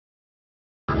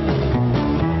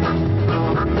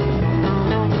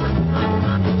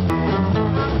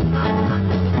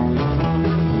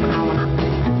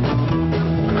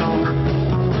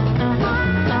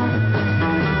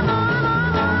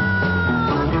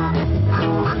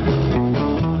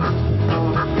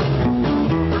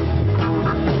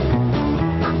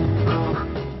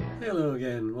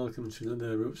to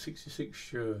another Route 66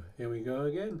 show. Here we go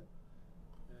again.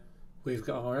 We've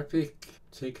got our epic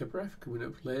Take a Breath coming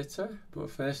up later, but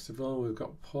first of all we've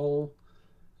got Paul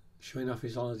showing off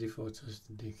his holiday photos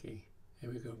to Nikki.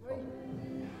 Here we go, Paul.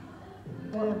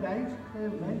 Hello guys,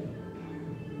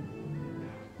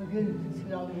 again, sit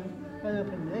down here. Hello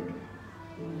Nick.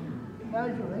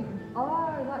 How's Julie?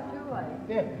 Oh, is that Julie?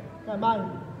 Yeah, that man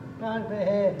for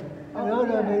here. I know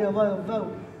that we don't want to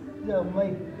vote. No,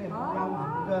 me.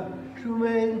 The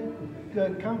swimming, the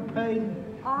campaign,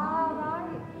 Right.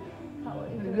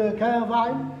 the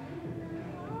caravan,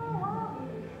 Oh,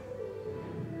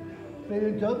 the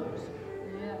ducks,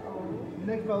 yeah,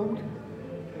 next vote.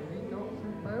 Big ducks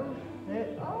and food. Yeah,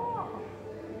 Oh,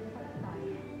 that's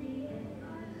nice.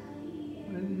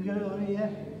 we go on here.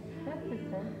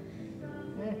 Everything.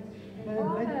 Yeah,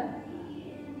 Yeah.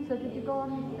 So did you go on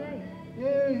the day?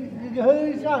 yeah, did you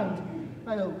hear the sound? I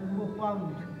don't know,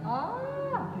 round.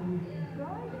 Right.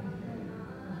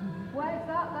 Where's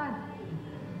that then?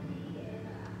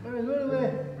 We're going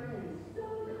away.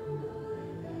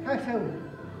 Castle,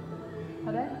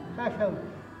 Pardon? castle,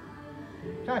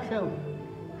 castle.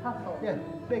 Castle? Yeah,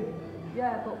 big.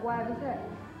 Yeah, but where is it?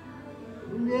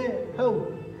 Yeah, hill.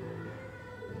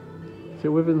 Is it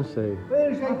Wivensea? Where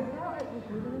is I it? thought it was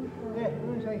Withensea. Yeah,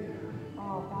 where is it?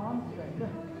 Oh, Barnsley.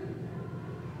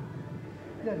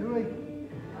 That's right.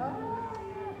 Oh.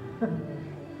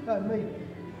 That's me.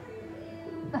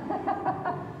 Oh,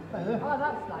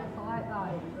 that's nice. I like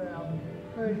that.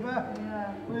 Where's that?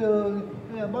 Yeah.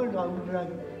 We're both on the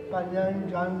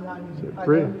bananas and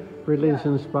Brilliance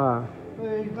and Spa.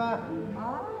 where's that?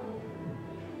 Ah.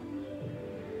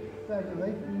 That's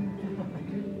right.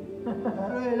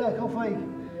 Really like coffee.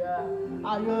 Yeah. I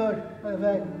heard of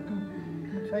that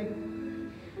to take.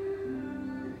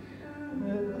 I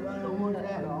don't want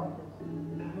that.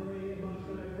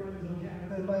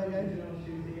 Everybody else.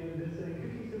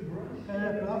 10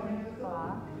 o'clock.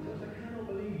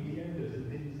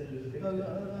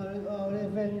 All the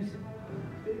events.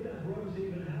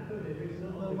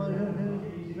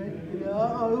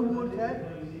 All the wood that.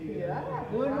 Yeah.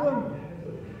 Good one.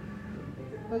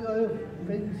 All the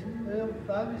things, all the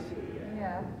flags,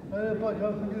 Yeah. all the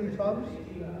bottles and the subs.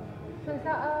 So is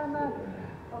that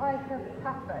like a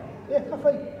cafe? Yeah,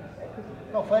 coffee.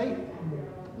 Coffee.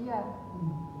 Yeah.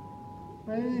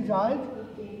 And inside.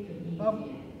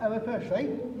 Have a person.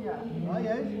 Yeah. Oh,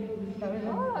 yes.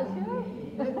 Oh, that's you.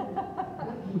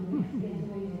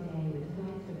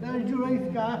 There's Julie's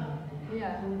car.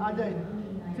 Yeah. And then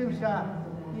 2-star.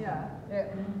 Yeah. Yeah.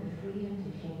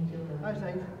 That's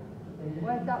nice.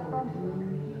 Where's that from?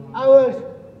 Ours.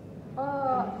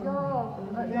 Oh,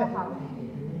 yours. At your Yeah. house.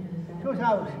 2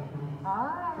 house.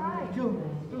 Right. 2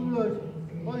 rooms.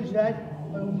 One's dead.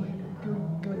 Two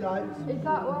nights. Is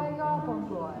that where you're from,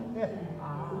 going? Yeah.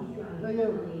 There you go.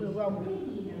 We're round.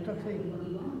 Taxi.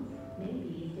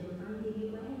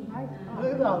 Nice.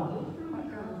 We're round.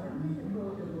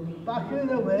 Back in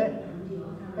the way.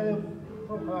 And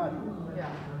footpath.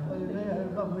 Yeah. And then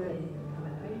come there.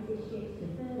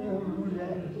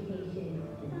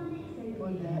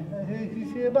 One there. And you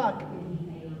see her back. Yeah.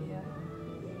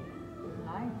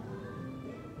 Nice.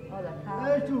 Oh, the car.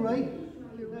 There's two, right?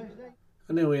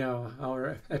 And there we are,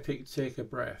 our epic Take a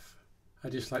Breath.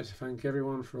 I'd just like to thank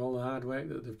everyone for all the hard work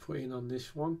that they've put in on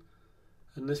this one,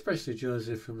 and especially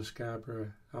Joseph from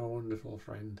Scarborough, our wonderful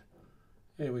friend.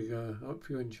 Here we go, hope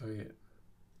you enjoy it.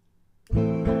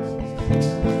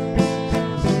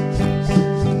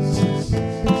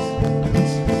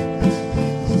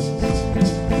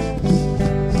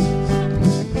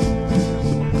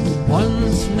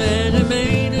 Once met a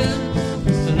maiden, a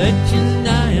legend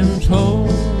I am told.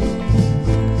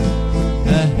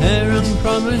 A harem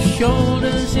from her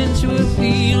shoulders into a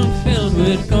field filled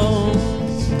with gold.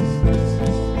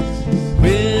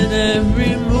 With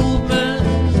every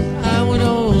movement I would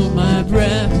hold my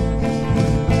breath.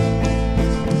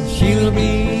 She'll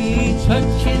be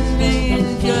touching me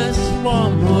in just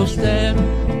one more step.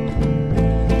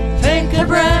 Take a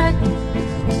breath.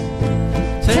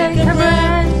 Take a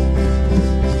breath.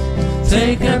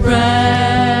 Take a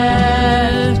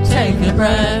breath. Take a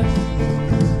breath.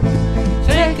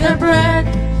 Take a breath.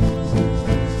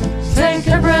 Take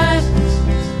a breath.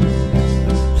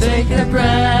 Take a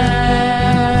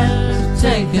breath.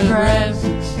 Take a breath.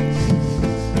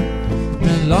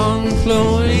 The long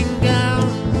flowing gown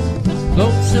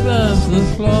floats above the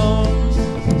floor.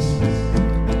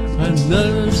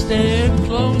 Another step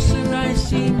closer, I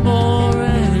see more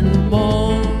and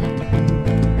more.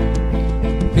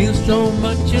 Feel so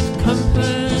much of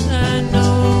comfort, I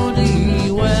know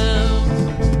thee well.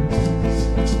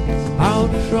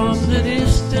 Out from the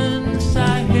distance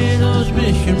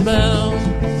smell.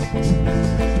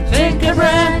 Take a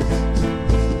breath,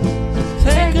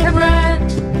 take a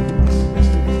breath,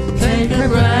 take a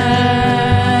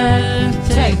breath,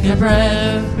 take a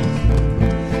breath,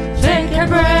 take a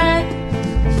breath,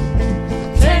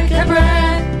 take a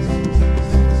breath,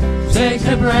 take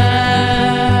a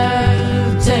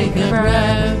breath, take a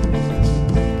breath.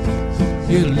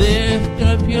 You lift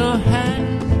up your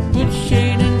hand, put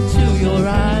shade into your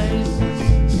eyes.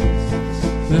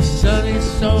 The sun is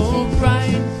so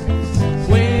bright,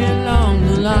 way along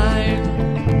the line.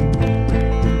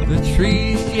 The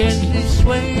trees gently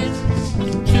swaying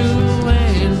to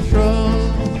and fro.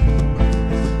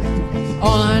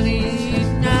 All I need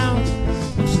now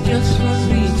is just for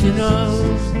me to know.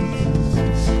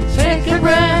 Take a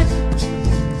breath,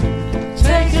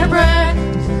 take a breath,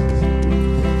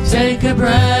 take a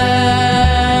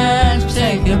breath,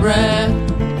 take a breath,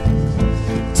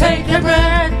 take a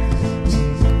breath,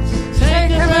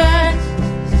 take a breath,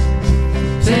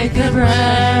 take a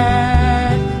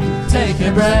breath, take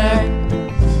a breath.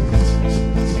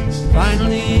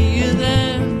 Finally you're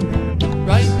there,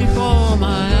 right before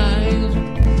my eyes,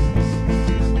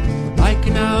 like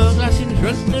an hourglass in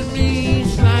front of me,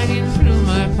 sliding through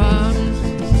my palms.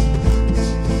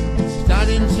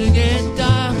 Starting to get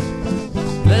dark,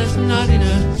 there's not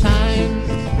enough time.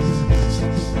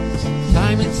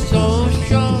 Time is so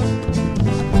short,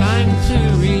 time to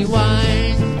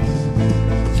rewind.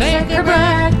 Take a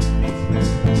breath,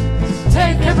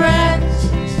 take a breath,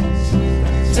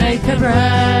 take a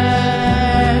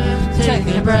breath, take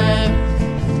a breath,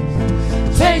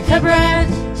 take a breath,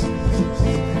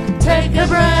 take a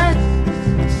breath,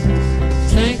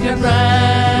 take a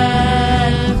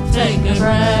breath, take a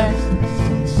breath.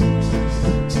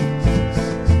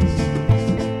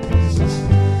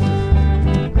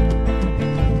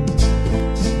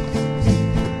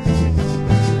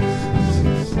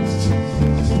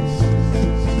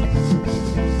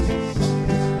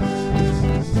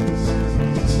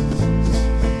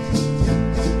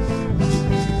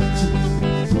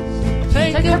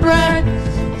 Take a breath,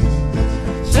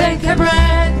 take a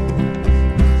breath,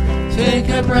 take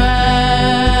a breath,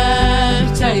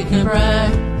 take a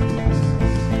breath,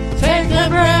 take a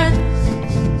breath,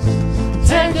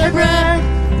 take a breath,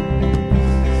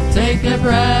 take a breath, take a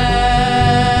breath,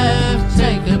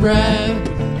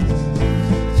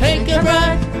 take a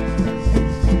breath,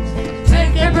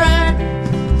 take a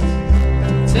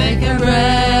breath, take a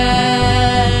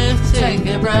breath, take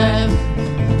a breath.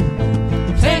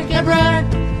 Take a breath,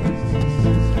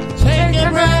 take a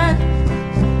breath,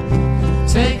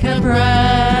 take a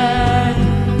breath,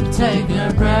 take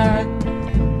a breath.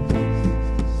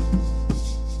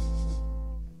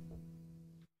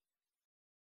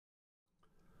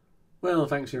 Well,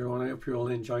 thanks everyone. I hope you all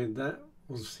enjoyed that.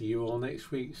 We'll see you all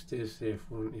next week. Stay safe,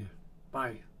 won't you?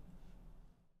 Bye.